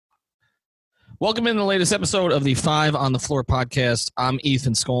Welcome in the latest episode of the Five on the Floor podcast. I'm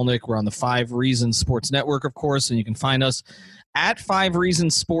Ethan Skolnick. We're on the 5 Reasons Sports Network, of course, and you can find us at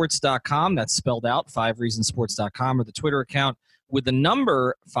 5reasonsports.com. That's spelled out, 5reasonsports.com, or the Twitter account with the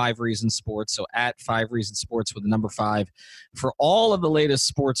number 5 Reasons Sports, so at 5 Reasons Sports with the number 5, for all of the latest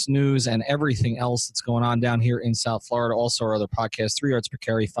sports news and everything else that's going on down here in South Florida. Also, our other podcast, 3 Yards Per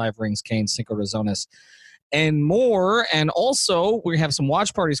Carry, 5 Rings, Kane, Cinco Razones, and more. And also, we have some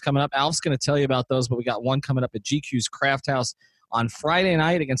watch parties coming up. Alf's going to tell you about those, but we got one coming up at GQ's Craft House on Friday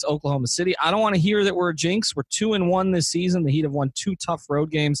night against Oklahoma City. I don't want to hear that we're a jinx. We're 2-1 this season. The Heat have won 2 tough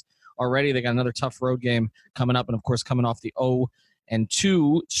road games already. They got another tough road game coming up, and of course, coming off the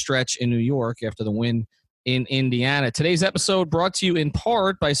 0-2 stretch in New York after the win in Indiana. Today's episode brought to you in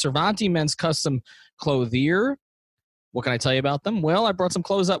part by Cervanti Men's Custom Clothier. What can I tell you about them? Well, I brought some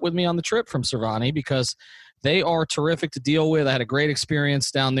clothes up with me on the trip from Cervanti because they are terrific to deal with. I had a great experience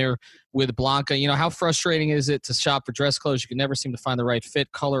down there with Blanca. You know, how frustrating is it to shop for dress clothes? You can never seem to find the right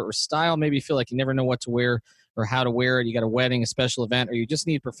fit, color, or style. Maybe you feel like you never know what to wear or how to wear it. You got a wedding, a special event, or you just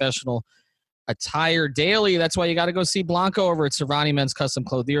need professional attire daily. That's why you got to go see Blanca over at Cervanti Men's Custom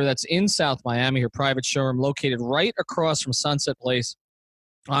Clothier. That's in South Miami, her private showroom located right across from Sunset Place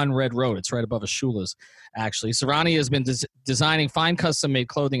on Red Road. It's right above Ashula's, actually. Cervanti has been designing fine custom-made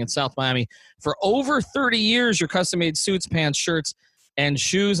clothing in South Miami for over 30 years. Your custom-made suits, pants, shirts, and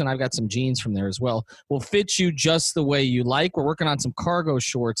shoes, and I've got some jeans from there as well, will fit you just the way you like. We're working on some cargo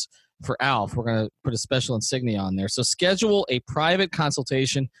shorts for Alf. We're going to put a special insignia on there. So schedule a private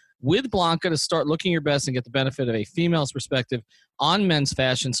consultation with Blanca to start looking your best and get the benefit of a female's perspective on men's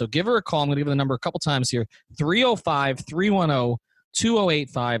fashion. So give her a call. I'm going to give her the number a couple times here,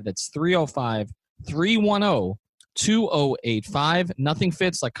 305-310-2085. That's 305-310-2085. Nothing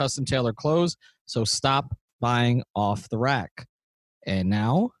fits like custom tailored clothes, so stop buying off the rack. And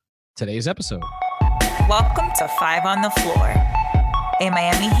now, today's episode. Welcome to 5 on the Floor, a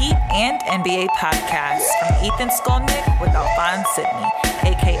Miami Heat and NBA podcast from Ethan Skolnick with Alphonse Sidney,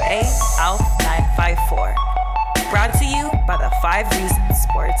 a.k.a. Alf954. Brought to you by the 5 Reasons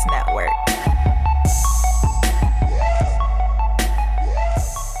Sports Network.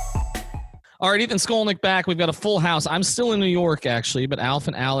 All right, Ethan Skolnick back. We've got a full house. I'm still in New York, actually, but Alf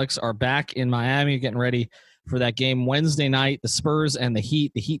and Alex are back in Miami getting ready for that game Wednesday night. The Spurs and the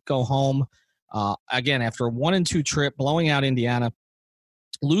Heat. The Heat go home, again, after a 1-2 trip, blowing out Indiana,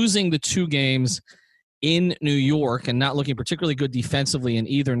 losing the 2 games in New York, and not looking particularly good defensively in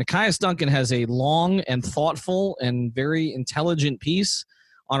either. Nekias Duncan has a long and thoughtful and very intelligent piece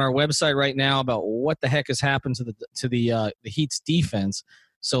on our website right now about what the heck has happened to the Heat's defense.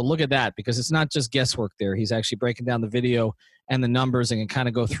 So look at that, because it's not just guesswork there. He's actually breaking down the video and the numbers and can kind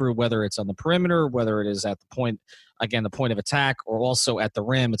of go through whether it's on the perimeter, whether it is at the point, again, the point of attack, or also at the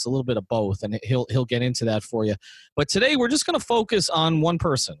rim. It's a little bit of both, and he'll get into that for you. But today we're just going to focus on one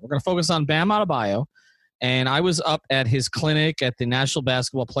person. We're going to focus on Bam Adebayo. And I was up at his clinic at the National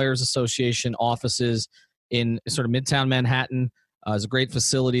Basketball Players Association offices in sort of Midtown Manhattan. It's a great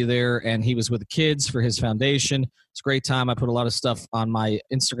facility there, and he was with the kids for his foundation. It's a great time. I put a lot of stuff on my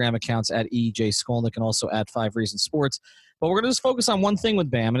Instagram accounts at EJ Skolnick and also at 5 Reasons Sports. But we're going to just focus on one thing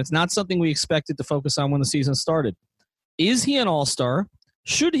with Bam, and it's not something we expected to focus on when the season started. Is he an all-star?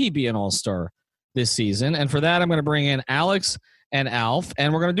 Should he be an all-star this season? And for that, I'm going to bring in Alex and Alf,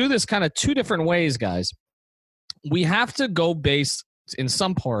 and we're going to do this kind of 2 different ways, guys. We have to go based in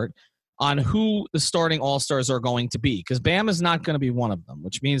some part on who the starting all-stars are going to be, because Bam is not going to be one of them,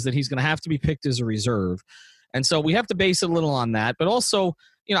 which means that he's going to have to be picked as a reserve. And so we have to base it a little on that. But also,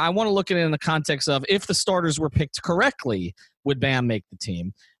 you know, I want to look at it in the context of if the starters were picked correctly, would Bam make the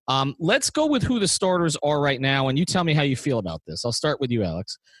team? Let's go with who the starters are right now, and you tell me how you feel about this. I'll start with you,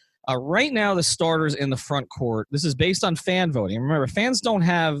 Alex. Right now, the starters in the front court, this is based on fan voting. Remember, fans don't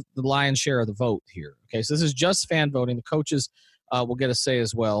have the lion's share of the vote here. Okay, so this is just fan voting. The coaches will get a say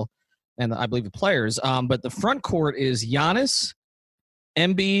as well, and I believe the players. But the front court is Giannis,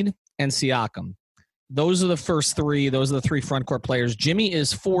 Embiid, and Siakam. Those are the first 3. Those are the 3 front court players. Jimmy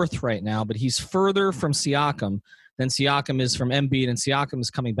is 4th right now, but he's further from Siakam than Siakam is from Embiid, and Siakam is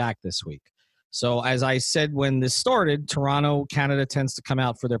coming back this week. So as I said when this started, Toronto, Canada tends to come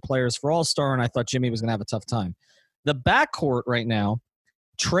out for their players for All-Star, and I thought Jimmy was going to have a tough time. The backcourt right now,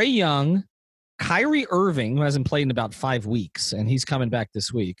 Trae Young, Kyrie Irving, who hasn't played in about 5 weeks, and he's coming back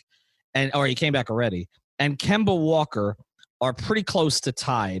this week, or he came back already, and Kemba Walker are pretty close to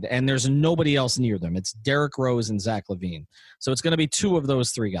tied, and there's nobody else near them. It's Derrick Rose and Zach LaVine. So it's going to be 2 of those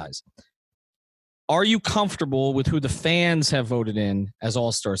 3 guys. Are you comfortable with who the fans have voted in as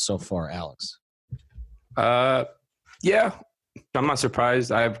all-stars so far, Alex? Yeah. I'm not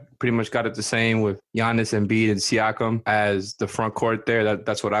surprised. I've pretty much got it the same with Giannis, Embiid, and Siakam as the front court there.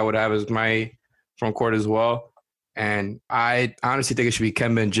 That's what I would have as my front court as well. And I honestly think it should be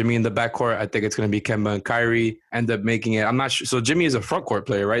Kemba and Jimmy in the backcourt. I think it's going to be Kemba and Kyrie. End up making it. I'm not sure. So Jimmy is a front court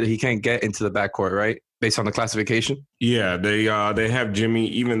player, right? He can't get into the backcourt, right? Based on the classification. Yeah, they have Jimmy,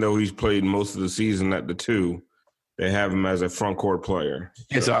 even though he's played most of the season at the 2. They have him as a front court player. So.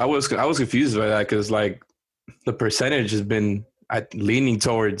 Yeah, so I was confused by that because like the percentage has been leaning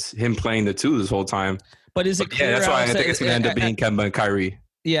towards him playing the 2 this whole time. But is it clear? Yeah, that's why I think it's going to end up being Kemba and Kyrie.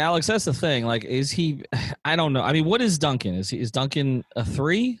 Yeah, Alex, that's the thing. Like, is he? I don't know. I mean, what is Duncan? Is Duncan a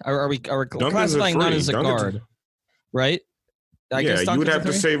 3? Or are we classifying none as a guard? Right. I guess you would have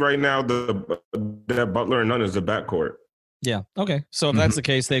to say right now that Butler and Nunn is the backcourt. Yeah. Okay. So if that's the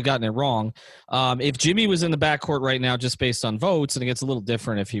case, they've gotten it wrong. If Jimmy was in the backcourt right now, just based on votes, and it gets a little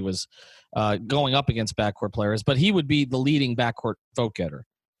different if he was going up against backcourt players, but he would be the leading backcourt vote getter.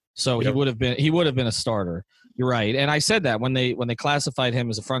 So he would have been a starter. You're right. And I said that when they classified him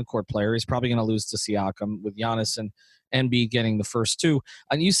as a front court player, he's probably going to lose to Siakam with Giannis and Embiid getting the first 2.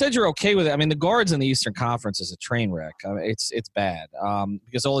 And you said you're okay with it. I mean, the guards in the Eastern Conference is a train wreck. I mean, it's bad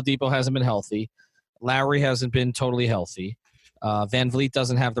because Oladipo hasn't been healthy. Lowry hasn't been totally healthy. Van Vliet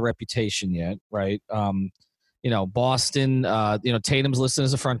doesn't have the reputation yet, right? Boston, Tatum's listed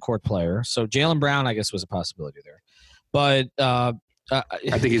as a front court player. So Jaylen Brown, I guess, was a possibility there. But I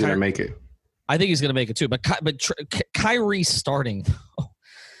think he's going to make it. I think he's going to make it too. But Kyrie starting,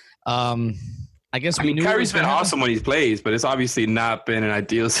 I guess we knew Kyrie's been awesome when he plays, but it's obviously not been an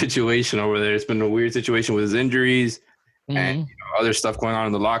ideal situation over there. It's been a weird situation with his injuries and other stuff going on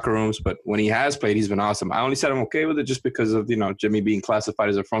in the locker rooms. But when he has played, he's been awesome. I only said I'm okay with it just because of Jimmy being classified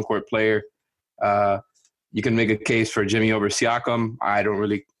as a front court player. You can make a case for Jimmy over Siakam. I don't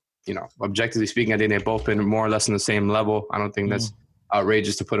really, objectively speaking, I think they've both been more or less on the same level. I don't think that's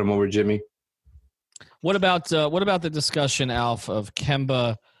outrageous to put him over Jimmy. What about the discussion, Alf, of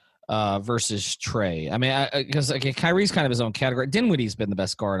Kemba versus Trey? I mean, because Kyrie's kind of his own category. Dinwiddie's been the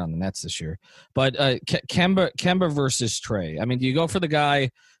best guard on the Nets this year, but Kemba versus Trey. I mean, do you go for the guy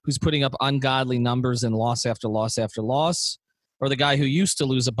who's putting up ungodly numbers in loss after loss after loss, or the guy who used to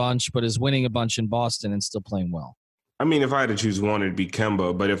lose a bunch but is winning a bunch in Boston and still playing well? I mean, if I had to choose one, it'd be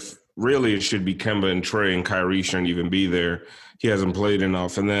Kemba. But if really it should be Kemba and Trey, and Kyrie shouldn't even be there. He hasn't played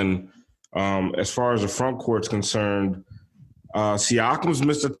enough. And then as far as the front court's concerned, Siakam's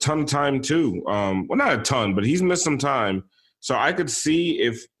missed a ton of time too. Well, not a ton, but he's missed some time. So I could see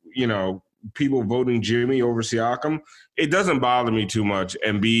if, people voting Jimmy over Siakam. It doesn't bother me too much.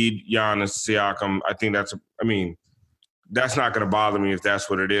 Embiid, Giannis, Siakam, I think that's not going to bother me if that's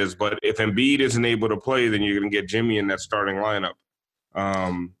what it is. But if Embiid isn't able to play, then you're going to get Jimmy in that starting lineup.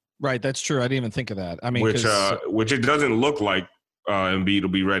 Right, that's true. I didn't even think of that. I mean, which it doesn't look like Embiid will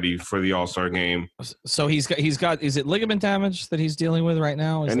be ready for the All-Star game. So he's got is it ligament damage that he's dealing with right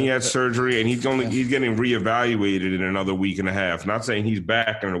now? He had surgery, and he's getting reevaluated in another week and a half. Not saying he's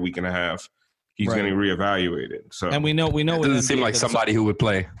back in a week and a half. He's getting reevaluated. So, and we know it doesn't seem like somebody who would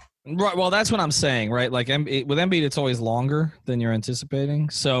play. Right. Well, that's what I'm saying, right? Like with Embiid, it's always longer than you're anticipating.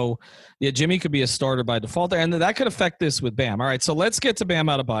 So, yeah, Jimmy could be a starter by default there, and that could affect this with Bam. All right, so let's get to Bam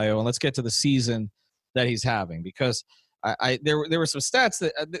Adebayo, and let's get to the season that he's having, because there were some stats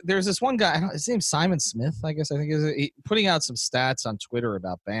that there's this one guy, his name's Simon Smith, I guess. I think is putting out some stats on Twitter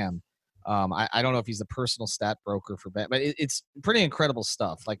about Bam. I don't know if he's the personal stat broker for Bam, but it's pretty incredible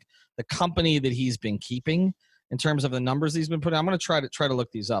stuff. Like the company that he's been keeping in terms of the numbers he's been putting. I'm going to try to look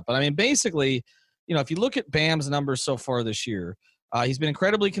these up. But I mean, basically, if you look at Bam's numbers so far this year, he's been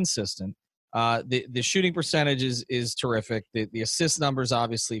incredibly consistent. The shooting percentage is terrific. The assist numbers,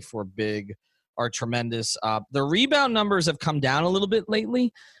 obviously, for big are tremendous. The rebound numbers have come down a little bit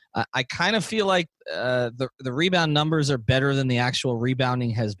lately. I kind of feel like the rebound numbers are better than the actual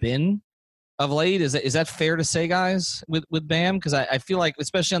rebounding has been of late. Is that fair to say, guys, with Bam? Because I feel like,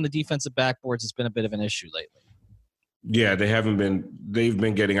 especially on the defensive backboards, it's been a bit of an issue lately. Yeah, they've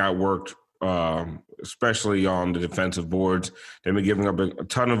been getting outworked, especially on the defensive boards. They've been giving up a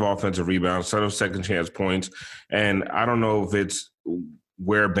ton of offensive rebounds, ton of second chance points. And I don't know if it's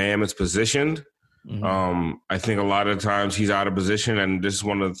where Bam is positioned. Mm-hmm. I think a lot of times he's out of position. And this is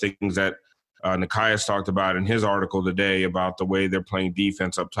one of the things that Nikias talked about in his article today about the way they're playing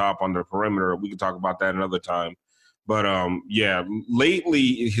defense up top on the perimeter. We can talk about that another time. But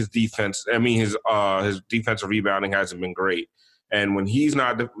lately his defense, his defensive rebounding hasn't been great. And when he's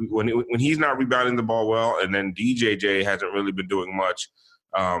not rebounding the ball well, and then DJJ hasn't really been doing much,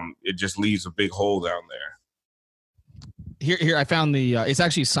 it just leaves a big hole down there. Here, I found it's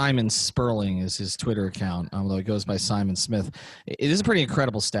actually Simon Sperling is his Twitter account, although it goes by Simon Smith. It is a pretty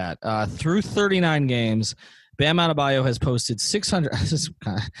incredible stat. Through 39 games, Bam Adebayo has posted 600. This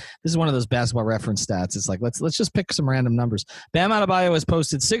is one of those basketball reference stats. It's like, let's just pick some random numbers. Bam Adebayo has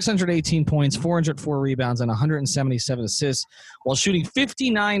posted 618 points, 404 rebounds, and 177 assists while shooting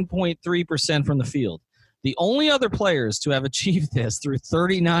 59.3% from the field. The only other players to have achieved this through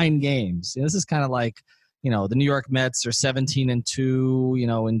 39 games, and this is kind of like, the New York Mets are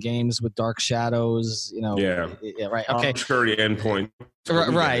 17-2, in games with dark shadows, Yeah, right. Okay. Curry endpoint.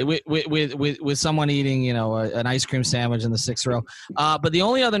 Right. With someone eating, an ice cream sandwich in the 6th row. But the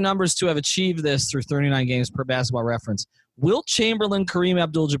only other numbers to have achieved this through 39 games per Basketball Reference, Wilt Chamberlain, Kareem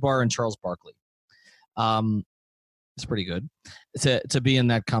Abdul-Jabbar, and Charles Barkley. It's pretty good to be in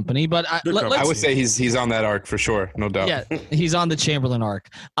that company, but I would say he's on that arc for sure, no doubt. Yeah, he's on the Chamberlain arc,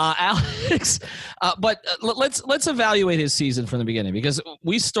 Alex. But let's evaluate his season from the beginning, because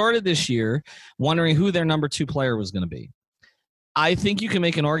we started this year wondering who their number 2 player was going to be. I think you can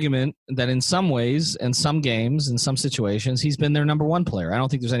make an argument that in some ways, in some games, in some situations, he's been their number 1 player. I don't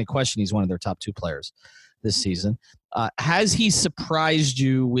think there's any question he's one of their top 2 players this season. Has he surprised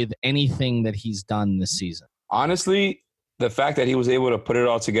you with anything that he's done this season? Honestly, the fact that he was able to put it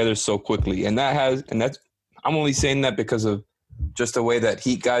all together so quickly, and that's I'm only saying that because of just the way that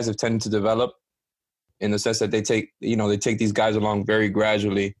Heat guys have tended to develop, in the sense that they take these guys along very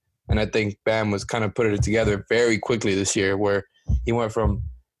gradually. And I think Bam was kind of putting it together very quickly this year, where he went from,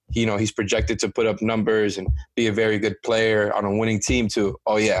 he's projected to put up numbers and be a very good player on a winning team to,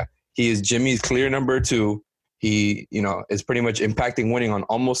 he is Jimmy's clear number 2. He, is pretty much impacting winning on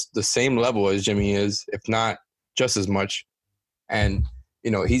almost the same level as Jimmy is, if not just as much. And,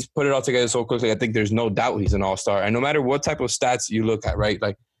 he's put it all together so quickly. I think there's no doubt he's an all-star. And no matter what type of stats you look at, right?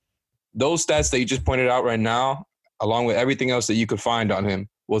 Like those stats that you just pointed out right now, along with everything else that you could find on him,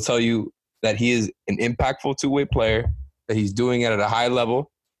 will tell you that he is an impactful 2-way player, that he's doing it at a high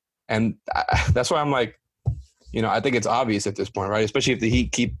level. And that's why I'm like, I think it's obvious at this point, right? Especially if the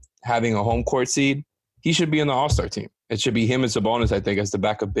Heat keep having a home court seed, he should be in the All-Star team. It should be him and Sabonis, I think, as the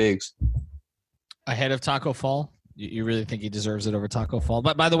backup bigs. Ahead of Taco Fall? You really think he deserves it over Taco Fall?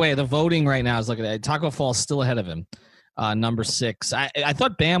 But by the way, the voting right now is looking at Taco Fall still ahead of him, number 6. I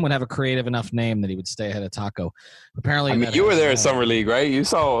thought Bam would have a creative enough name that he would stay ahead of Taco. Apparently, you were there at Summer League, right? You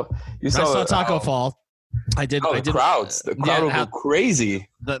saw Taco Fall. I did. Oh, the crowds. The crowd would go crazy.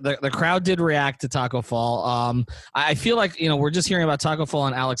 The crowd did react to Taco Fall. I feel like, we're just hearing about Taco Fall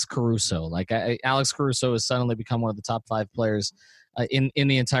and Alex Caruso. Like Alex Caruso has suddenly become one of the top 5 players in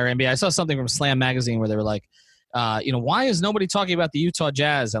the entire NBA. I saw something from Slam Magazine where they were like, why is nobody talking about the Utah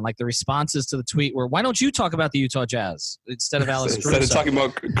Jazz? And like the responses to the tweet were, why don't you talk about the Utah Jazz instead of Alex Caruso? Instead of talking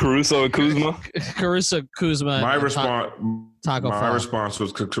about Caruso and Kuzma? Caruso, Kuzma. My response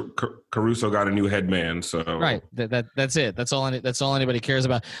was Caruso got a new headman. So right, that's it. That's all anybody cares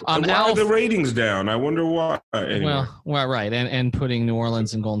about. Why are the ratings down? I wonder why. Anyway. Well, right, and putting New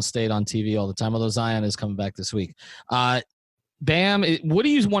Orleans and Golden State on TV all the time. Although Zion is coming back this week. Bam, what do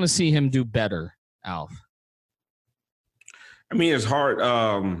you want to see him do better, Alf? I mean, it's hard.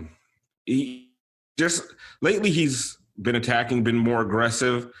 Lately he's been attacking, been more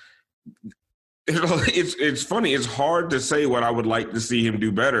aggressive. It's funny. It's hard to say what I would like to see him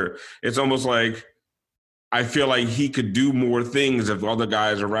do better. It's almost like I feel like he could do more things if other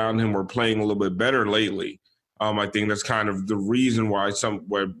guys around him were playing a little bit better lately. I think that's kind of the reason why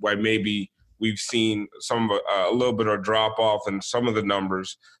maybe we've seen a little bit of drop off in some of the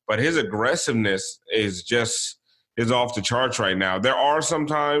numbers. But his aggressiveness is off the charts right now. There are some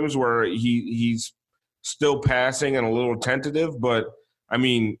times where he's still passing and a little tentative, but I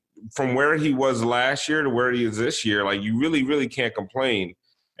mean, from where he was last year to where he is this year, like you really, really can't complain.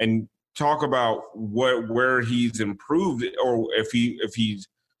 And talk about where he's improved, or if he's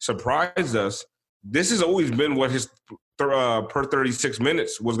surprised us. This has always been what his per 36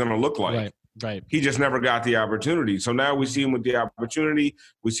 minutes was going to look like. Right. He just never got the opportunity. So now we see him with the opportunity.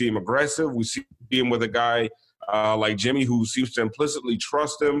 We see him aggressive. We see him with a guy like Jimmy, who seems to implicitly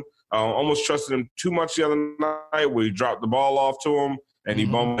trust him, almost trusted him too much the other night, where he dropped the ball off to him and he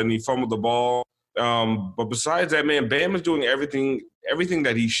fumbled the ball. But besides that, man, Bam is doing everything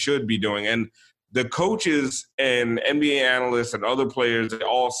that he should be doing. And the coaches and NBA analysts and other players, they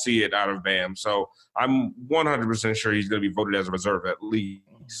all see it out of Bam. So I'm 100% sure he's going to be voted as a reserve at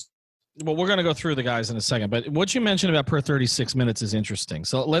least. Well, we're going to go through the guys in a second, but what you mentioned about per 36 minutes is interesting.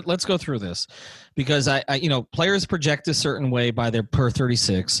 So let's go through this, because I players project a certain way by their per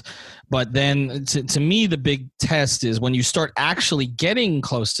 36, but then to me, the big test is when you start actually getting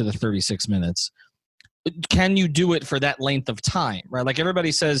close to the 36 minutes, can you do it for that length of time, right? Like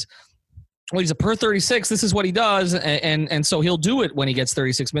everybody says, well, he's a per 36. This is what he does. And so he'll do it when he gets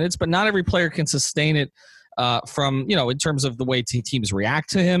 36 minutes, but not every player can sustain it from, in terms of the way teams react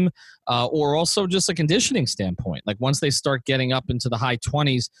to him or also just a conditioning standpoint. Like once they start getting up into the high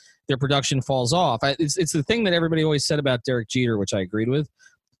 20s, their production falls off. It's the thing that everybody always said about Derek Jeter, which I agreed with.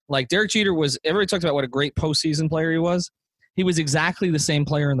 Like Derek Jeter everybody talked about what a great postseason player he was. He was exactly the same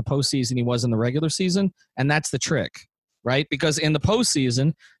player in the postseason he was in the regular season, and that's the trick. Right? Because in the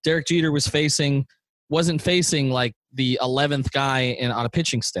postseason, Derek Jeter wasn't facing like the 11th guy on a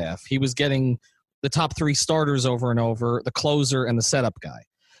pitching staff. He was getting the top 3 starters over and over, the closer and the setup guy.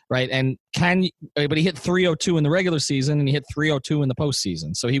 Right? But he hit 302 in the regular season and he hit 302 in the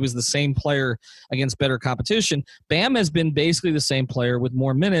postseason. So he was the same player against better competition. Bam has been basically the same player with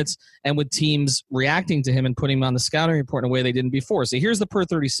more minutes and with teams reacting to him and putting him on the scouting report in a way they didn't before. So here's the per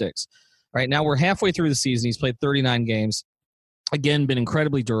 36. Right now we're halfway through the season. He's played 39 games. Again, been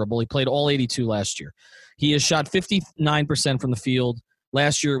incredibly durable. He played all 82 last year. He has shot 59% from the field.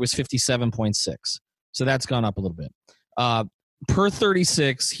 Last year it was 57.6. So that's gone up a little bit. Per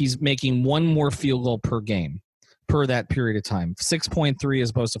 36, he's making one more field goal per game per that period of time. 6.3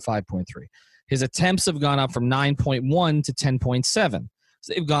 as opposed to 5.3. His attempts have gone up from 9.1 to 10.7.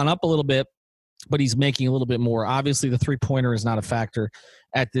 So they've gone up a little bit, but he's making a little bit more. Obviously, the three-pointer is not a factor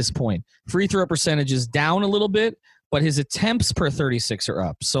at this point. Free throw percentage is down a little bit, but his attempts per 36 are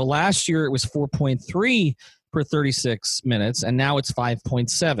up. So last year it was 4.3 per 36 minutes, and now it's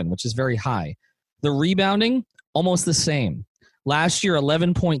 5.7, which is very high. The rebounding, almost the same. Last year,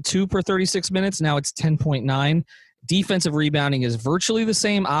 11.2 per 36 minutes. Now it's 10.9. Defensive rebounding is virtually the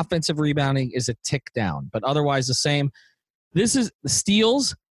same. Offensive rebounding is a tick down, but otherwise the same. This is the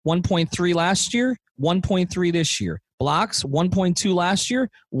steals, 1.3 last year, 1.3 this year. Blocks, 1.2 last year,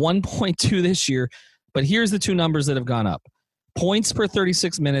 1.2 this year. But here's the 2 numbers that have gone up. Points per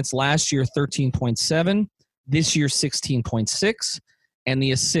 36 minutes, last year 13.7, this year 16.6, and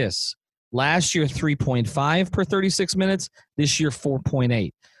the assists. Last year 3.5 per 36 minutes, this year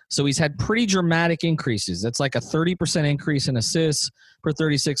 4.8. So he's had pretty dramatic increases. That's like a 30% increase in assists per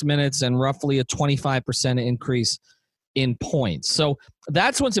 36 minutes and roughly a 25% increase in points. So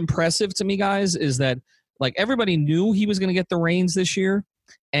that's what's impressive to me, guys, is that like everybody knew he was going to get the reins this year,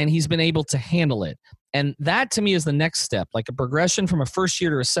 and he's been able to handle it. And that to me is the next step, like a progression from a first year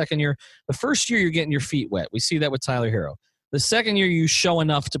to a second year. The first year, you're getting your feet wet. We see that with Tyler Hero. The second year, you show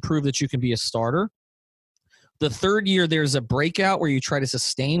enough to prove that you can be a starter. The third year, there's a breakout where you try to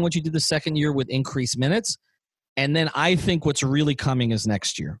sustain what you did the second year with increased minutes. And then I think what's really coming is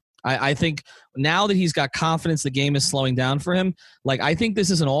next year. I think now that he's got confidence, the game is slowing down for him. Like, I think this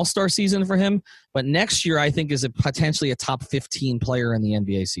is an all-star season for him. But next year, I think is potentially a top 15 player in the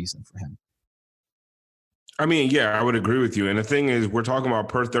NBA season for him. I mean, yeah, I would agree with you. And the thing is, we're talking about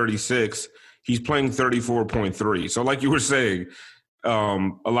per 36. He's playing 34.3. So like you were saying, a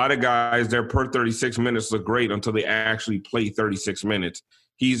lot of guys, their per 36 minutes look great until they actually play 36 minutes.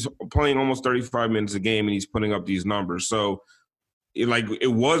 He's playing almost 35 minutes a game, and he's putting up these numbers. So it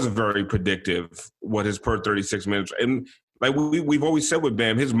was very predictive what his per 36 minutes. And like we've always said with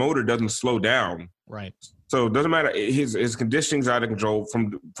Bam, his motor doesn't slow down. Right. So it doesn't matter. His conditioning's out of control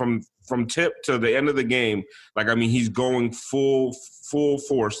from tip to the end of the game. Like, I mean, he's going full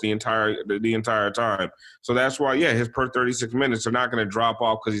force the entire time. So that's why, yeah, his per 36 minutes are not going to drop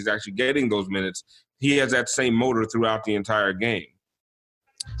off because he's actually getting those minutes. He has that same motor throughout the entire game.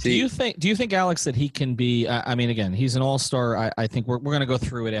 Do you think, Alex, that he can be? I mean, again, he's an all-star. I think we're going to go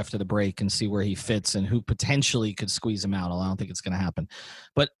through it after the break and see where he fits and who potentially could squeeze him out. Although I don't think it's going to happen.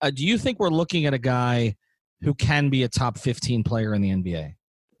 But do you think we're looking at a guy who can be a top 15 player in the NBA?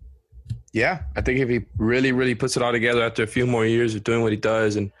 Yeah, I think if he really, really puts it all together after a few more years of doing what he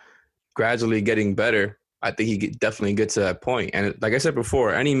does and gradually getting better, I think he definitely gets to that point. And like I said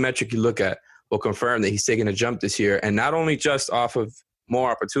before, any metric you look at will confirm that he's taking a jump this year, and not only just off of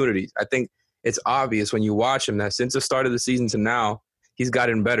more opportunities. I think it's obvious when you watch him that since the start of the season to now, he's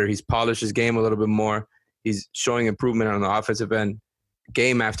gotten better. He's polished his game a little bit more. He's showing improvement on the offensive end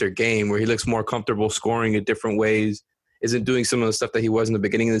game after game where he looks more comfortable scoring in different ways, isn't doing some of the stuff that he was in the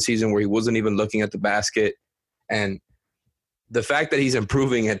beginning of the season where he wasn't even looking at the basket. And the fact that he's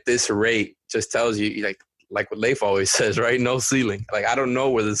improving at this rate just tells you, like what Leif always says, right? No ceiling. Like, I don't know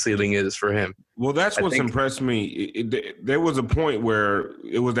where the ceiling is for him. Well, that's what's impressed me. There was a point where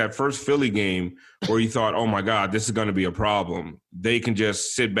it was that first Philly game where you thought, oh, my God, this is going to be a problem. They can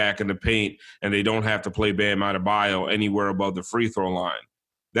just sit back in the paint and they don't have to play Bam Adebayo anywhere above the free throw line.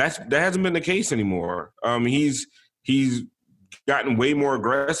 That hasn't been the case anymore. He's gotten way more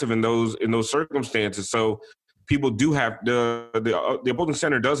aggressive in those circumstances. So people do have the opposing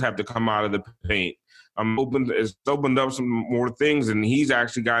center does have to come out of the paint. It's opened up some more things, and he's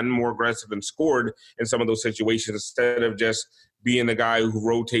actually gotten more aggressive and scored in some of those situations instead of just being the guy who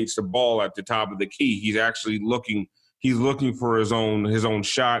rotates the ball at the top of the key. He's actually looking for his own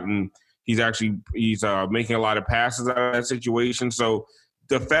shot, and he's making a lot of passes out of that situation. So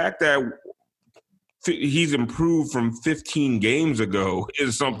the fact that he's improved from 15 games ago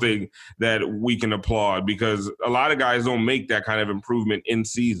is something that we can applaud, because a lot of guys don't make that kind of improvement in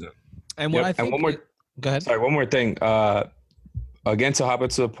season. And what I think, go ahead. Sorry, one more thing. Again, to hop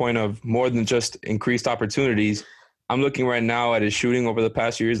into the point of more than just increased opportunities, I'm looking right now at his shooting over the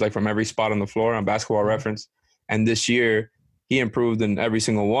past years, like from every spot on the floor on Basketball Reference. And this year, he improved in every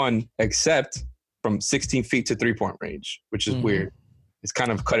single one except from 16 feet to three-point range, which is weird. It's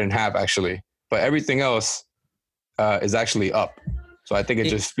kind of cut in half, actually. But everything else is actually up. So I think it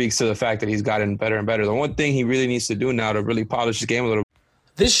just speaks to the fact that he's gotten better and better. The one thing he really needs to do now to really polish his game a little.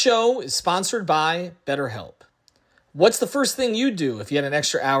 This show is sponsored by BetterHelp. What's the first thing you'd do if you had an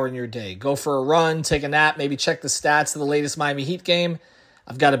extra hour in your day? Go for a run, take a nap, maybe check the stats of the latest Miami Heat game?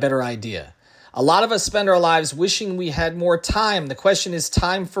 I've got a better idea. A lot of us spend our lives wishing we had more time. The question is,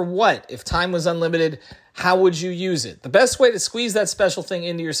 time for what? If time was unlimited, how would you use it? The best way to squeeze that special thing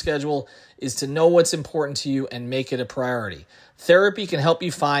into your schedule is to know what's important to you and make it a priority. Therapy can help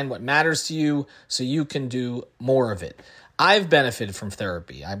you find what matters to you so you can do more of it. I've benefited from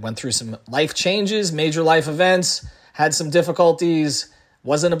therapy. I went through some life changes, major life events, had some difficulties,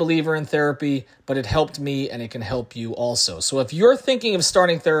 wasn't a believer in therapy, but it helped me and it can help you also. So if you're thinking of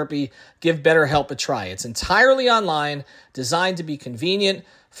starting therapy, give BetterHelp a try. It's entirely online, designed to be convenient,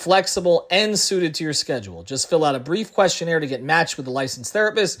 flexible, and suited to your schedule. Just fill out a brief questionnaire to get matched with a licensed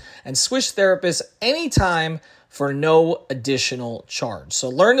therapist and switch therapists anytime for no additional charge. So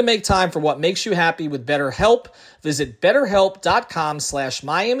learn to make time for what makes you happy with BetterHelp. Visit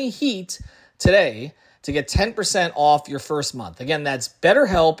BetterHelp.com/Miami Heat today to get 10% off your first month. Again, that's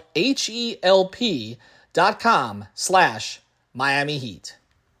BetterHelp, HELP.com/Miami Heat.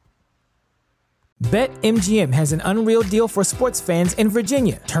 BetMGM has an unreal deal for sports fans in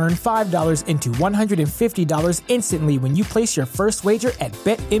Virginia. Turn $5 into $150 instantly when you place your first wager at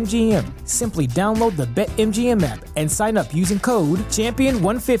BetMGM. Simply download the BetMGM app and sign up using code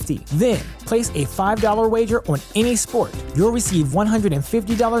Champion150. Then, place a $5 wager on any sport. You'll receive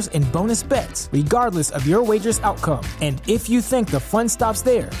 $150 in bonus bets, regardless of your wager's outcome. And if you think the fun stops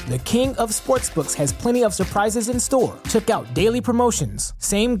there, the king of sportsbooks has plenty of surprises in store. Check out daily promotions,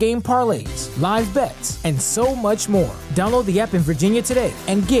 same-game parlays, live bets, and so much more. Download the app in Virginia today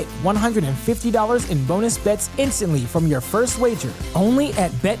and get $150 in bonus bets instantly from your first wager. Only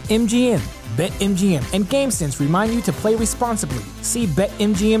at BetMGM. BetMGM and GameSense remind you to play responsibly. See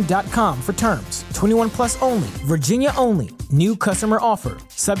BetMGM.com for terms. 21 plus only. Virginia only. New customer offer.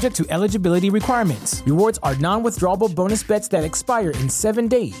 Subject to eligibility requirements. Rewards are non-withdrawable bonus bets that expire in 7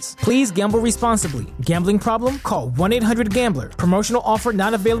 days. Please gamble responsibly. Gambling problem? Call 1-800-GAMBLER. Promotional offer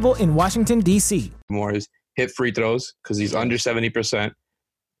not available in Washington, D.C. More is hit free throws because he's under 70%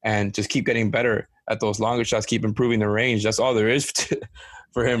 and just keep getting better at those longer shots, keep improving the range. That's all there is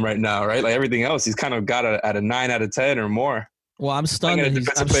for him right now, right? Like everything else, he's kind of got at a 9 out of 10 or more. Well, I'm stunned. At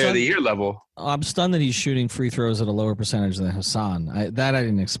defensive player of the year level. I'm stunned that he's shooting free throws at a lower percentage than Hassan. I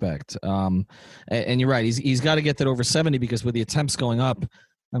didn't expect. And you're right. He's got to get that over 70 because with the attempts going up,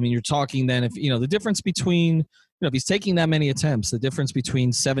 I mean, you're talking then if the difference between if he's taking that many attempts, the difference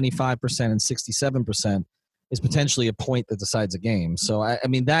between 75% and 67% is potentially a point that decides a game. So I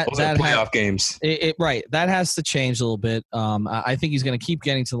mean that playoff games. Right. That has to change a little bit. I think he's going to keep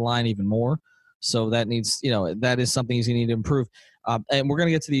getting to the line even more. So that needs, that is something he's going to need to improve. And we're going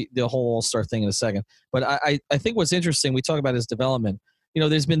to get to the whole All-Star thing in a second. But I think what's interesting, we talk about his development.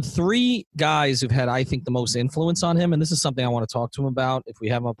 There's been 3 guys who've had, I think, the most influence on him. And this is something I want to talk to him about if we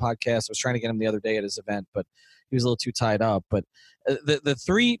have him on a podcast. I was trying to get him the other day at his event, but he was a little too tied up. But the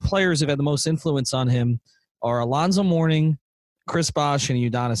 3 players who've had the most influence on him are Alonzo Mourning, Chris Bosh, and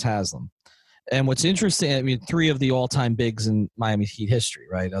Udonis Haslem. And what's interesting, I mean, 3 of the all-time bigs in Miami Heat history,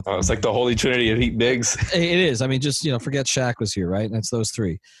 right? It's like the holy trinity of Heat bigs. It is. I mean, just, forget Shaq was here, right? And it's those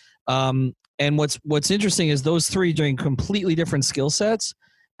 3. And what's interesting is those 3 doing completely different skill sets.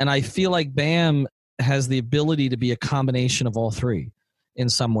 And I feel like Bam has the ability to be a combination of all 3 in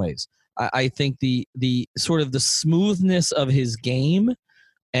some ways. I think the sort of the smoothness of his game.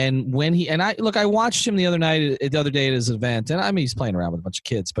 And when I watched him the other day at his event, and I mean, he's playing around with a bunch of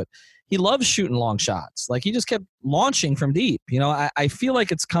kids, but he loves shooting long shots. Like he just kept launching from deep. I feel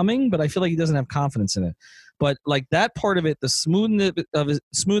like it's coming, but I feel like he doesn't have confidence in it. But like that part of it, the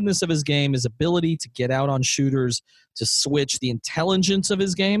smoothness of his game, his ability to get out on shooters, to switch, the intelligence of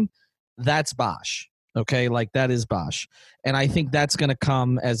his game, that's Bosh. Okay, like that is Bosh. And I think that's going to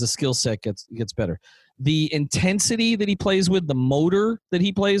come as the skill set gets better. The intensity that he plays with, the motor that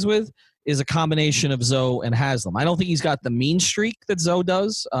he plays with, is a combination of Zoe and Haslam. I don't think he's got the mean streak that Zoe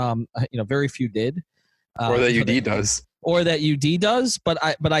does. Very few did. Or that UD does. Or that UD does. But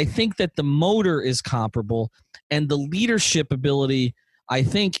I think that the motor is comparable, and the leadership ability, I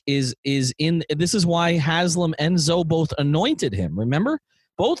think, is in. This is why Haslam and Zoe both anointed him. Remember?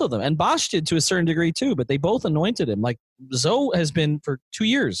 Both of them. And Bosh did to a certain degree too, but they both anointed him. Like Zoe has been for 2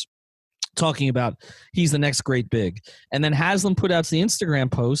 years talking about he's the next great big. And then Haslam put out the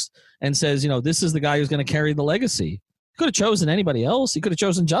Instagram post and says, this is the guy who's going to carry the legacy. He could have chosen anybody else. He could have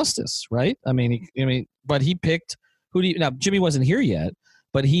chosen Justice, right? But he picked now Jimmy wasn't here yet,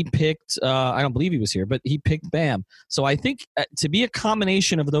 but he picked, I don't believe he was here, but he picked Bam. So I think to be a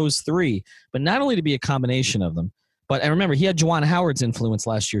combination of those three, but not only to be a combination of them, and remember, he had Juwan Howard's influence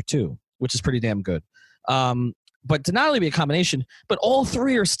last year too, which is pretty damn good. But to not only be a combination, but all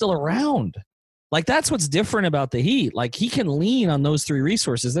three are still around. Like, that's what's different about the Heat. Like, he can lean on those three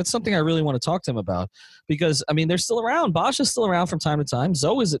resources. That's something I really want to talk to him about because, they're still around. Bosh is still around from time to time.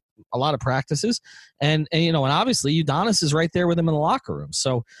 Zoe is at a lot of practices. And obviously, Udonis is right there with him in the locker room.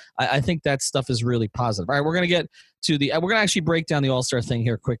 So I think that stuff is really positive. All right, we're going to get to we're going to actually break down the All-Star thing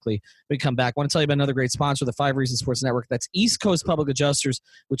here quickly. We come back. I want to tell you about another great sponsor, the 5 Reasons Sports Network. That's East Coast Public Adjusters,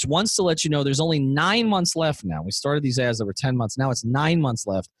 which wants to let you know there's only 9 months left now. We started these ads over 10 months. Now it's 9 months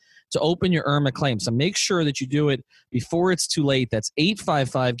left to open your IRMA claim. So make sure that you do it before it's too late. That's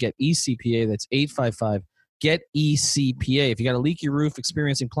 855-GET-ECPA. That's 855-GET-ECPA. If you got a leaky roof,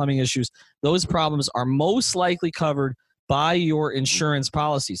 experiencing plumbing issues, those problems are most likely covered by your insurance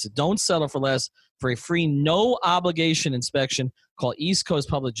policy. So don't settle for less. For a free, no-obligation inspection, call East Coast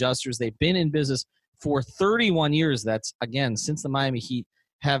Public Adjusters. They've been in business for 31 years. That's, again, since the Miami Heat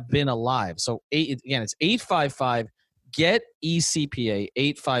have been alive. So, it's 855-GET-ECPA,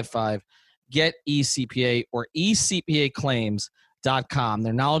 855-GET-ECPA, or ecpaclaims.com.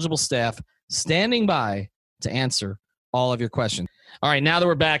 Their knowledgeable staff standing by to answer all of your questions. All right, now that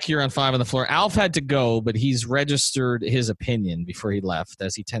we're back here on 5 on the Floor, Alf had to go, but he's registered his opinion before he left,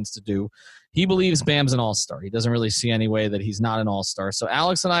 as he tends to do. He believes Bam's an all-star. He doesn't really see any way that he's not an all-star. So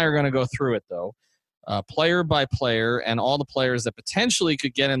Alex and I are going to go through it, though, player by player, and all the players that potentially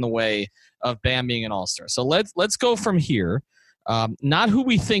could get in the way of Bam being an all-star. So let's go from here. Not who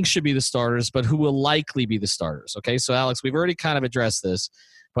we think should be the starters, but who will likely be the starters. Okay, so Alex, we've already kind of addressed this,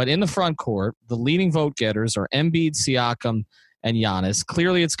 but in the front court, the leading vote getters are Embiid, Siakam, and Giannis.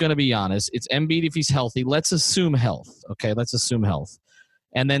 Clearly, it's going to be Giannis. It's Embiid if he's healthy. Let's assume health. Okay, let's assume health.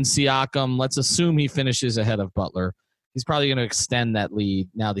 And then Siakam, let's assume he finishes ahead of Butler. He's probably going to extend that lead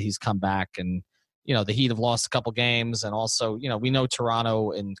now that he's come back. And, the Heat have lost a couple games. And also, we know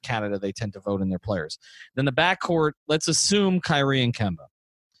Toronto and Canada, they tend to vote in their players. Then the backcourt, let's assume Kyrie and Kemba.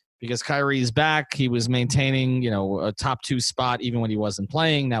 Because Kyrie's back. He was maintaining, a top 2 spot even when he wasn't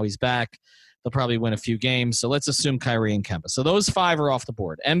playing. Now he's back. They'll probably win a few games. So let's assume Kyrie and Kemba. So those 5 are off the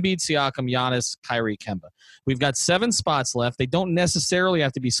board. Embiid, Siakam, Giannis, Kyrie, Kemba. We've got 7 spots left. They don't necessarily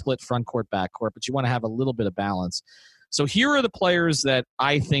have to be split front court, back court, but you want to have a little bit of balance. So here are the players that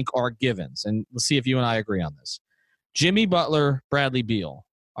I think are givens, and let's see if you and I agree on this. Jimmy Butler, Bradley Beal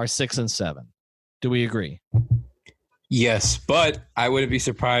are 6 and 7. Do we agree? Yes, but I wouldn't be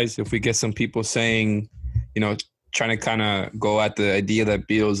surprised if we get some people saying, trying to kind of go at the idea that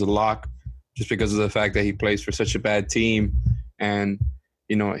Beal's a lock, just because of the fact that he plays for such a bad team. And,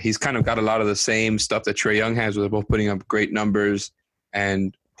 he's kind of got a lot of the same stuff that Trae Young has, where they're both putting up great numbers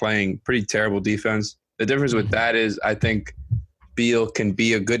and playing pretty terrible defense. The difference with that is I think Beal can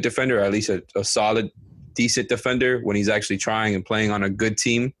be a good defender, or at least a solid, decent defender when he's actually trying and playing on a good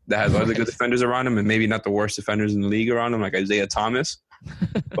team that has other good defenders around him, and maybe not the worst defenders in the league around him, like Isaiah Thomas.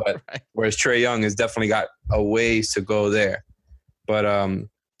 But whereas Trae Young has definitely got a ways to go there. But,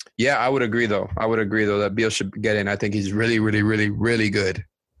 yeah, I would agree, though. That Beal should get in. I think he's really, really, really, really good.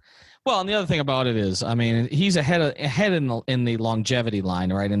 Well, and the other thing about it is, he's ahead in the longevity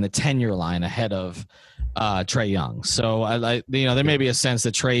line, right, in the tenure line ahead of Trae Young. So, there may be a sense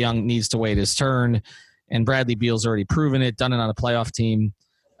that Trae Young needs to wait his turn, and Bradley Beal's already proven it, done it on a playoff team,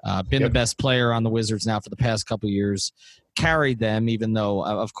 been the best player on the Wizards now for the past couple of years, carried them, even though,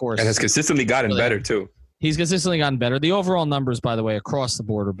 of course. And has consistently gotten better, too. He's consistently gotten better. The overall numbers, by the way, across the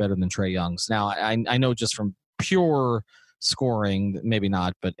board are better than Trae Young's. Now, I know just from pure scoring, maybe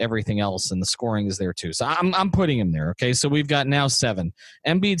not, but everything else, and the scoring is there too. So I'm putting him there. Okay, so we've got now 7: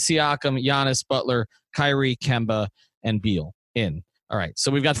 Embiid, Siakam, Giannis, Butler, Kyrie, Kemba, and Beal in. All right,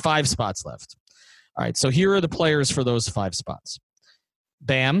 so we've got 5 spots left. All right, so here are the players for those 5 spots: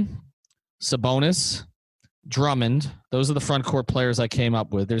 Bam, Sabonis, Drummond. Those are the front court players I came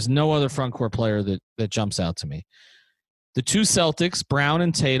up with. There's no other front court player that jumps out to me. The 2 Celtics, Brown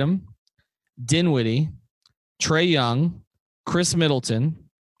and Tatum, Dinwiddie, Trae Young, Chris Middleton,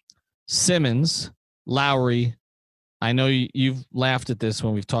 Simmons, Lowry. I know you've laughed at this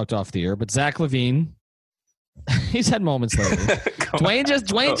when we've talked off the air, but Zach LaVine, he's had moments lately.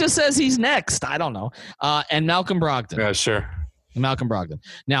 Dwayne just says he's next. I don't know. And Malcolm Brogdon. Yeah, sure. Malcolm Brogdon.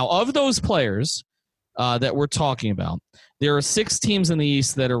 Now, of those players that we're talking about, there are 6 teams in the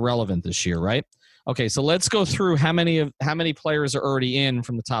East that are relevant this year, right? Okay, so let's go through how many players are already in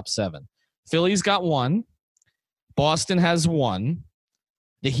from the top 7. Philly's got 1. Boston has 1.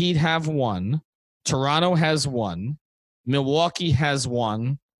 The Heat have 1. Toronto has 1. Milwaukee has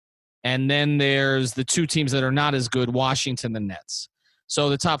 1. And then there's the 2 teams that are not as good, Washington and Nets. So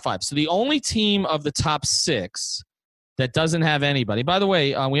the top 5. So the only team of the top 6 that doesn't have anybody. By the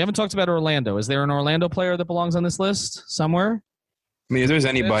way, we haven't talked about Orlando. Is there an Orlando player that belongs on this list somewhere? I mean, if there's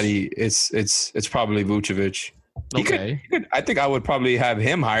anybody, it's probably Vucevic. Okay. He could, I think I would probably have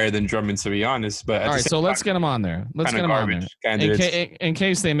him higher than Drummond, to be honest. But all right, so let's get him on there. Let's get him on there. In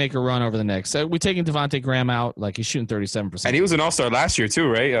case they make a run over the next. We're taking Devontae Graham out. Like, he's shooting 37%. And he was an all-star last year too,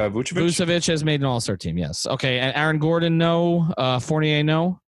 right? Vucevic? Vucevic has made an all-star team, yes. Okay, and Aaron Gordon, no. Fournier,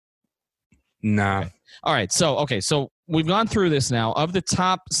 no? Nah. Okay. All right, so we've gone through this now. Of the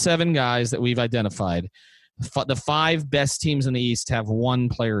top 7 guys that we've identified, the 5 best teams in the East have 1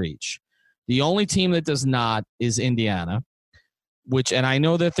 player each. The only team that does not is Indiana, and I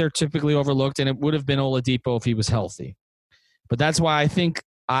know that they're typically overlooked, and it would have been Oladipo if he was healthy. But that's why I think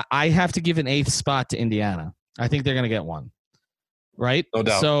I have to give an 8th spot to Indiana. I think they're going to get 1, right? No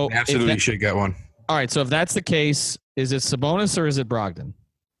doubt. So they absolutely should get 1. All right, so if that's the case, is it Sabonis or is it Brogdon?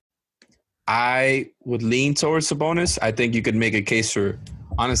 I would lean towards Sabonis. I think you could make a case for,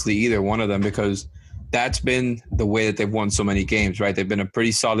 honestly, either one of them because that's been the way that they've won so many games, right? They've been a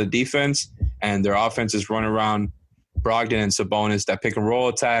pretty solid defense, and their offense is run around Brogdon and Sabonis, that pick-and-roll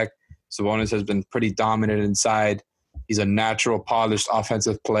attack. Sabonis has been pretty dominant inside. He's a natural, polished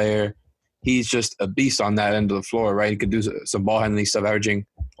offensive player. He's just a beast on that end of the floor, right? He could do some ball handling stuff, averaging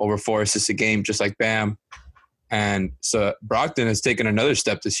over 4 assists a game, just like Bam. And so Brogdon has taken another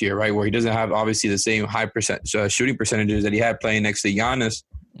step this year, right, where he doesn't have obviously the same high shooting percentages that he had playing next to Giannis,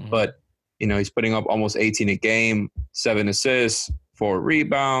 but he's putting up almost 18 a game, 7 assists, 4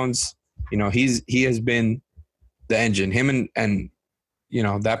 rebounds. He has been the engine. Him and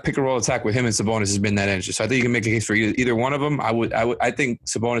that pick and roll attack with him and Sabonis has been that engine. So I think you can make a case for either one of them. I think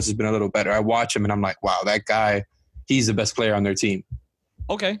Sabonis has been a little better. I watch him and I'm like, wow, that guy, he's the best player on their team.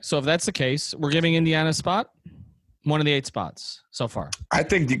 Okay, so if that's the case, we're giving Indiana a spot. One of the 8 spots so far. I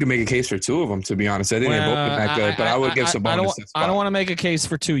think you can make a case for 2 of them, to be honest. I think they've both been that good, but I would give Sabonis a spot. I don't want to make a case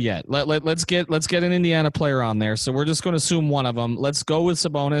for 2 yet. Let's get an Indiana player on there. So we're just going to assume one of them. Let's go with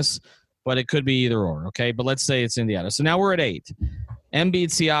Sabonis, but it could be either or, okay? But let's say it's Indiana. So now we're at 8. Embiid,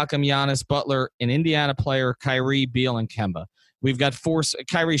 Siakam, Giannis, Butler, an Indiana player, Kyrie, Beal, and Kemba. We've got 4.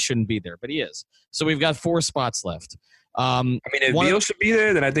 Kyrie shouldn't be there, but he is. So we've got 4 spots left. If Beal should be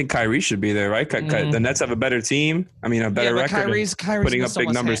there, then I think Kyrie should be there, right? The Nets have a better team. a better record. Kyrie's putting up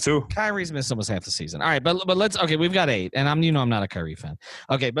big numbers too. Kyrie's missed almost half the season. All right, but let's. Okay, we've got 8, and I'm not a Kyrie fan.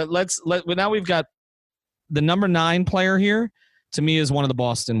 Okay, but now we've got the number 9 player here. To me, is one of the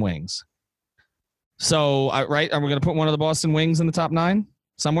Boston Wings. So, right, are we going to put one of the Boston Wings in the top 9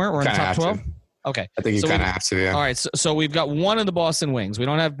 somewhere or in the top 12? Okay, I think you kind of have to. Yeah. All right, so we've got one of the Boston Wings. We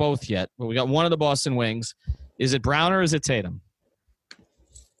don't have both yet, but we got one of the Boston Wings. Is it Brown or is it Tatum?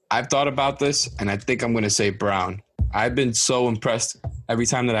 I've thought about this, and I think I'm going to say Brown. I've been so impressed every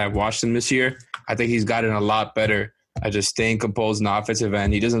time that I've watched him this year. I think he's gotten a lot better at just staying composed in the offensive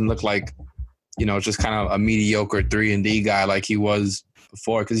end. He doesn't look like, just kind of a mediocre 3-and-D guy like he was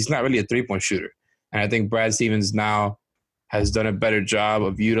before because he's not really a three-point shooter. And I think Brad Stevens now has done a better job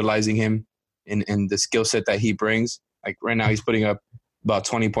of utilizing him in the skill set that he brings. Like right now he's putting up about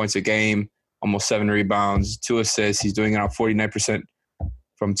 20 points a game, almost 7 rebounds, 2 assists. He's doing it on 49%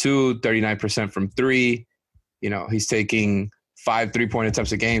 from 2, 39% from 3. He's taking 5 3-point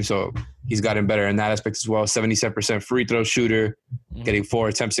attempts a game, so he's gotten better in that aspect as well. 77% free throw shooter, getting 4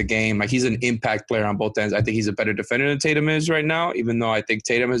 attempts a game. Like he's an impact player on both ends. I think he's a better defender than Tatum is right now, even though I think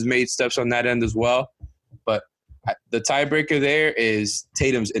Tatum has made steps on that end as well. But The tiebreaker there is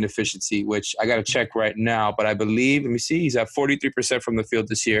Tatum's inefficiency, which I got to check right now. But I believe, let me see, he's at 43% from the field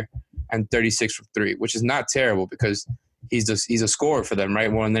this year and 36 from three, which is not terrible because he's a scorer for them,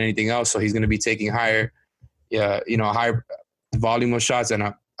 right? More than anything else. So he's going to be taking higher volume of shots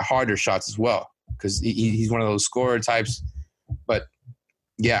and harder shots as well because he's one of those scorer types. But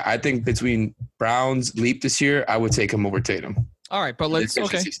yeah, I think between Brown's leap this year, I would take him over Tatum. All right, but let's All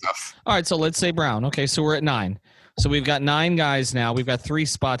right, so let's say Brown. Okay, so we're at 9. So we've got 9 guys now. We've got 3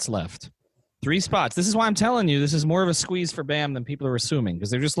 spots left. 3 spots. This is why I'm telling you this is more of a squeeze for Bam than people are assuming because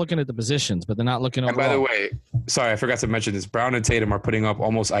they're just looking at the positions, but they're not looking overall. And by the way, sorry, I forgot to mention this. Brown and Tatum are putting up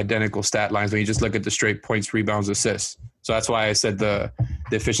almost identical stat lines when you just look at the straight points, rebounds, assists. So that's why I said the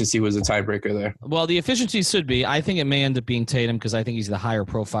efficiency was a tiebreaker there. Well, the efficiency should be. I think it may end up being Tatum because I think he's the higher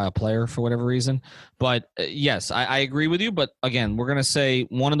profile player for whatever reason. But yes, I agree with you. But again, we're going to say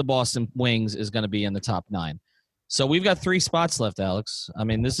one of the Boston Wings is going to be in the top 9. So we've got 3 spots left, Alex. I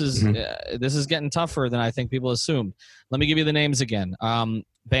mean, this is getting tougher than I think people assumed. Let me give you the names again.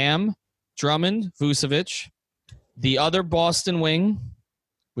 Bam, Drummond, Vucevic. The other Boston Wing,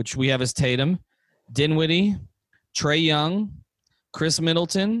 which we have as Tatum, Dinwiddie, Trae Young, Chris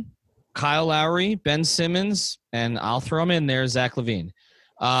Middleton, Kyle Lowry, Ben Simmons, and I'll throw him in there, Zach LaVine.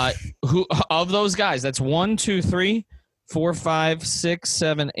 Who of those guys? That's 1, 2, 3, 4, 5, 6,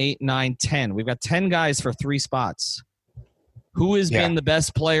 7, 8, 9, 10. We've got 10 guys for 3 spots. Who has been the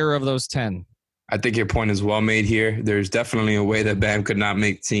best player of those 10? I think your point is well made here. There's definitely a way that Bam could not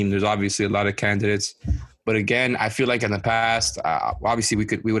make the team. There's obviously a lot of candidates. But again, I feel like in the past, obviously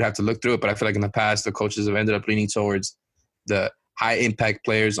we would have to look through it, but I feel like in the past, the coaches have ended up leaning towards the high impact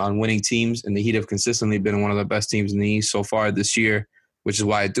players on winning teams, and the Heat have consistently been one of the best teams in the East so far this year, which is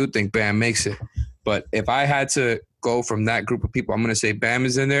why I do think Bam makes it. But if I had to go from that group of people, I'm going to say Bam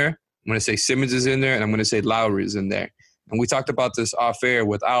is in there, I'm going to say Simmons is in there, and I'm going to say Lowry is in there. And we talked about this off air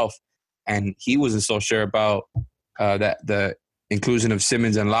with Alf, and he wasn't so sure about that the inclusion of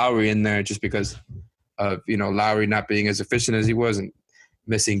Simmons and Lowry in there just because of, Lowry not being as efficient as he was and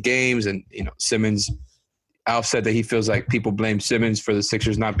missing games. And, Simmons, Alf said that he feels like people blame Simmons for the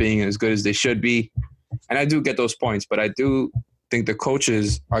Sixers not being as good as they should be. And I do get those points, but I do think the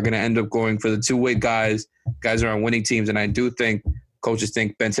coaches are going to end up going for the two-way guys who are on winning teams. And I do think coaches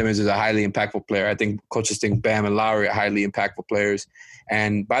think Ben Simmons is a highly impactful player. I think coaches think Bam and Lowry are highly impactful players.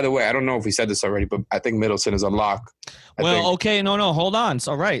 And by the way, I don't know if we said this already, but I think Middleton is a lock. Okay. No, hold on.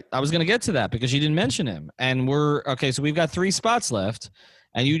 So, right. I was going to get to that because you didn't mention him. And so we've got 3 spots left,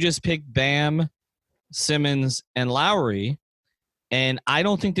 and you just picked Bam, Simmons, and Lowry. And I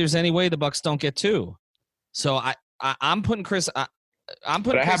don't think there's any way the Bucks don't get 2. So I'm putting Chris.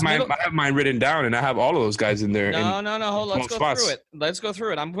 But I have mine written down, and I have all of those guys in there. No. Hold on. Let's go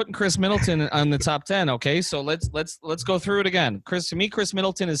through it. I'm putting Chris Middleton on the top 10. Okay, so let's go through it again. Chris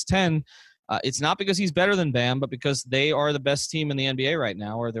Middleton is 10. It's not because he's better than Bam, but because they are the best team in the NBA right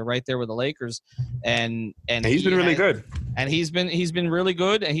now, or they're right there with the Lakers. And he's been really good. And he's been really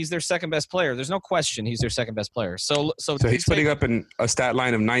good, and he's their second best player. There's no question he's their second best player. So he's putting up a stat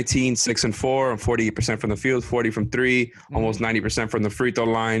line of 19, 6 and 4, and 48% from the field, 40 from 3, almost 90% from the free throw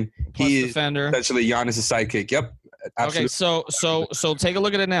line. Plus he defender. Is essentially Giannis' sidekick. Yep. Absolutely. Okay, so take a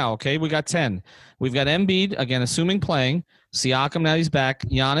look at it now. Okay, we got 10. We've got Embiid again, assuming playing. Siakam, now he's back.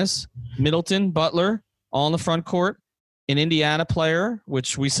 Giannis, Middleton, Butler, all in the front court. An Indiana player,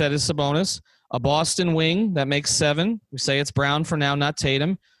 which we said is Sabonis. A Boston wing, that makes 7. We say it's Brown for now, not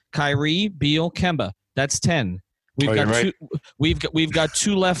Tatum. Kyrie, Beal, Kemba. That's 10. We've got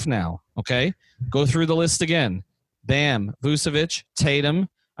 2 left now. Okay, go through the list again. Bam, Vucevic, Tatum.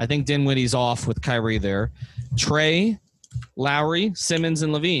 I think Dinwiddie's off with Kyrie there. Trae, Lowry, Simmons,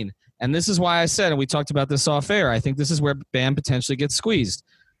 and LaVine. And this is why I said, and we talked about this off air, I think this is where Bam potentially gets squeezed.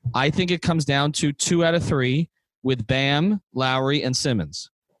 I think it comes down to 2 out of 3 with Bam, Lowry, and Simmons.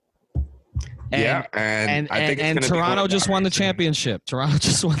 And I think Toronto just won the championship.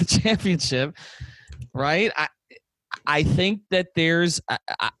 Right? I think that there's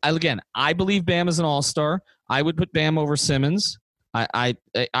I believe Bam is an all-star. I would put Bam over Simmons. I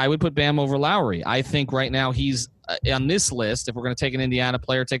would put Bam over Lowry. I think right now he's on this list. If we're going to take an Indiana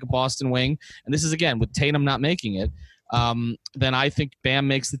player, take a Boston wing, and this is again with Tatum not making it, then I think Bam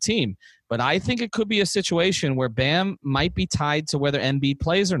makes the team. But I think it could be a situation where Bam might be tied to whether Embiid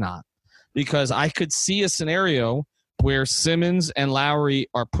plays or not, because I could see a scenario where Simmons and Lowry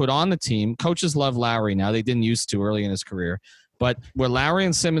are put on the team. Coaches love Lowry now; they didn't used to early in his career, but where Lowry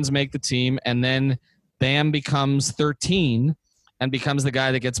and Simmons make the team, and then Bam becomes 13. And becomes the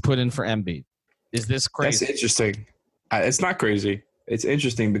guy that gets put in for Embiid. Is this crazy? That's interesting. It's not crazy. It's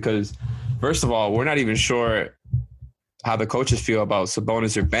interesting because, first of all, we're not even sure how the coaches feel about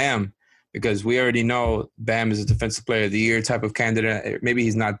Sabonis or Bam, because we already know Bam is a defensive player of the year type of candidate. Maybe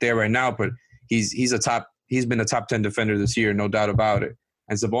he's not there right now, but he's been a top 10 defender this year, no doubt about it.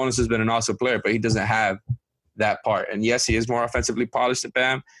 And Sabonis has been an awesome player, but he doesn't have that part. And yes, he is more offensively polished than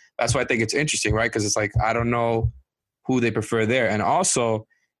Bam. That's why I think it's interesting, right? Because it's like, I don't know who they prefer there. And also,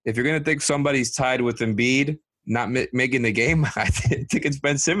 if you're going to think somebody's tied with Embiid not making the game, I think it's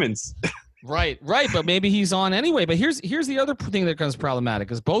Ben Simmons. Right. But maybe he's on anyway. But here's the other thing that becomes problematic,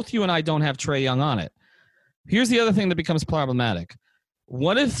 because both you and I don't have Trae Young on it. Here's the other thing that becomes problematic.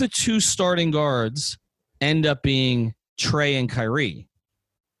 What if the two starting guards end up being Trae and Kyrie?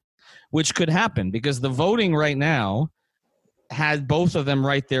 Which could happen, because the voting right now had both of them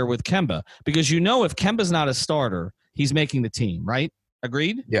right there with Kemba. Because if Kemba's not a starter, he's making the team, right?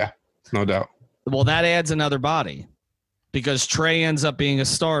 Agreed? Yeah, no doubt. Well, that adds another body, because Trae ends up being a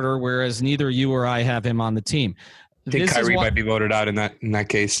starter, whereas neither you or I have him on the team. I think Kyrie might be voted out in that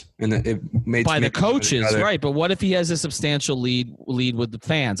case, and by the coaches, right? But what if he has a substantial lead with the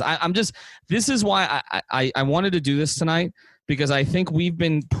fans? This is why I wanted to do this tonight, because I think we've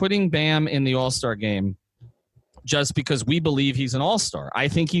been putting Bam in the All-Star game just because we believe he's an all-star. I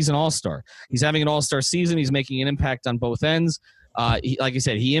think he's an all-star. He's having an all-star season. He's making an impact on both ends. Like I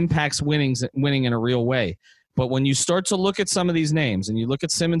said, he impacts winning in a real way. But when you start to look at some of these names, and you look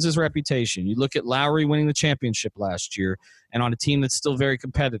at Simmons' reputation, you look at Lowry winning the championship last year and on a team that's still very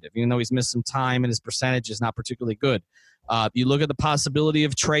competitive, even though he's missed some time and his percentage is not particularly good. You look at the possibility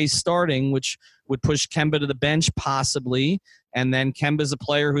of Trae starting, which would push Kemba to the bench possibly, and then Kemba's a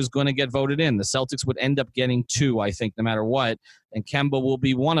player who's going to get voted in. The Celtics would end up getting two, I think, no matter what, and Kemba will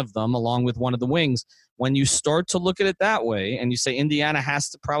be one of them along with one of the wings. When you start to look at it that way, and you say Indiana has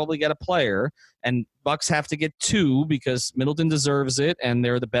to probably get a player, and Bucks have to get two because Middleton deserves it, and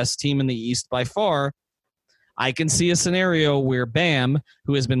they're the best team in the East by far, I can see a scenario where Bam,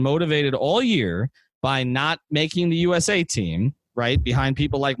 who has been motivated all year by not making the USA team, right, behind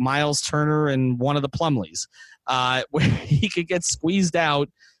people like Miles Turner and one of the Plumleys, where he could get squeezed out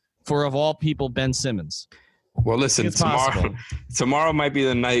for, of all people, Ben Simmons. Well, listen, tomorrow might be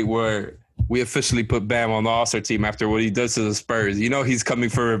the night where we officially put Bam on the All-Star team after what he does to the Spurs. He's coming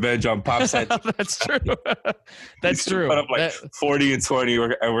for revenge on Pop's head. That's true. That's true. Put up 40 and 20,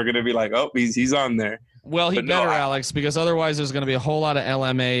 and we're going to be like, oh, he's on there. Well, he better, Alex, because otherwise there's going to be a whole lot of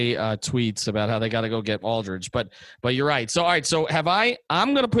LMA tweets about how they got to go get Aldridge. But you're right. So, all right. So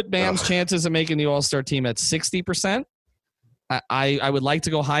I'm going to put Bam's chances of making the All-Star team at 60%. I would like to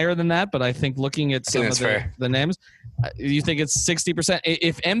go higher than that, but I think looking at some of the names, you think it's 60%.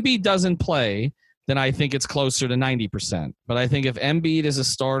 If Embiid doesn't play, then I think it's closer to 90%. But I think if Embiid is a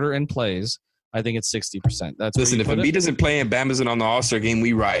starter and plays, I think it's 60%. Listen, if Embiid doesn't play and Bam isn't on the All-Star game,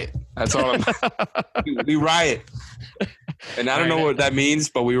 we riot. That's all. We riot. And I don't know what that means,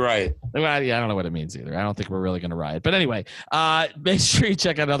 but we riot. Well, yeah, I don't know what it means either. I don't think we're really going to riot. But anyway, make sure you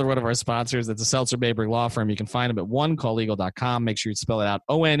check out another one of our sponsors. That's a Seltzer Mayberg Law Firm. You can find them at onecalllegal.com. Make sure you spell it out,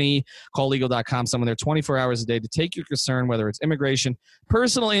 O-N-E, calllegal.com. Someone there 24 hours a day to take your concern, whether it's immigration,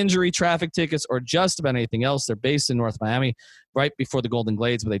 personal injury, traffic tickets, or just about anything else. They're based in North Miami, right before the Golden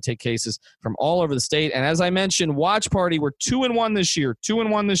Glades, but they take cases from all over the state. And as I mentioned, Watch Party, we're 2-1 this year.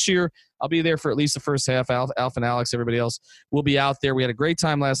 2-1 this year. I'll be there for at least the first half. Alf and Alex, everybody else will be out there. We had a great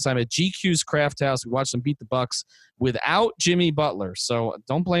time last time at GQ's Craft House. We watched them beat the Bucks without Jimmy Butler. So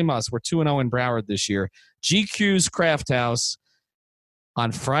don't blame us. We're 2-0 in Broward this year. GQ's Craft House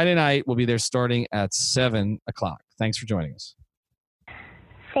on Friday night. We'll be there starting at 7 o'clock. Thanks for joining us.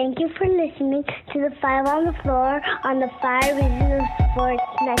 Thank you for listening to the Five on the Floor on the 5 Regional Sports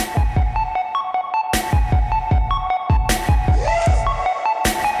Network.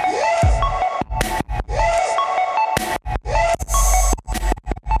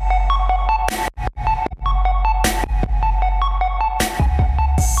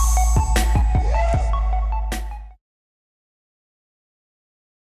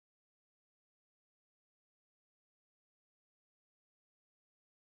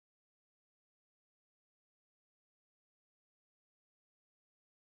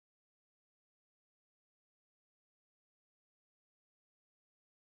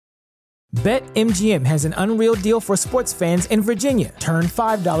 BetMGM has an unreal deal for sports fans in Virginia. Turn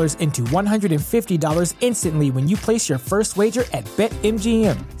 $5 into $150 instantly when you place your first wager at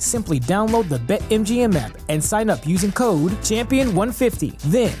BetMGM. Simply download the BetMGM app and sign up using code Champion150.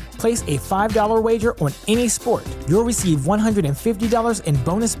 Then, Place a $5 wager on any sport. You'll receive $150 in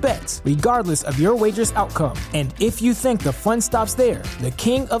bonus bets, regardless of your wager's outcome. And if you think the fun stops there, the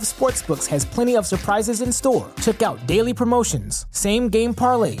king of sportsbooks has plenty of surprises in store. Check out daily promotions, same-game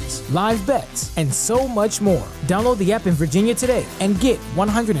parlays, live bets, and so much more. Download the app in Virginia today and get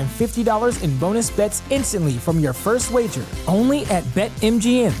 $150 in bonus bets instantly from your first wager. Only at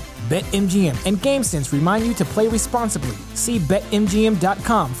BetMGM. BetMGM and GameSense remind you to play responsibly. See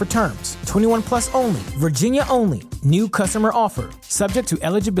BetMGM.com for terms. 21 plus only. Virginia only. New customer offer. Subject to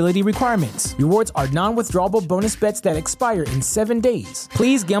eligibility requirements. Rewards are non-withdrawable bonus bets that expire in 7 days.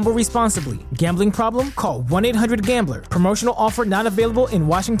 Please gamble responsibly. Gambling problem? Call 1-800-GAMBLER. Promotional offer not available in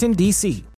Washington, D.C.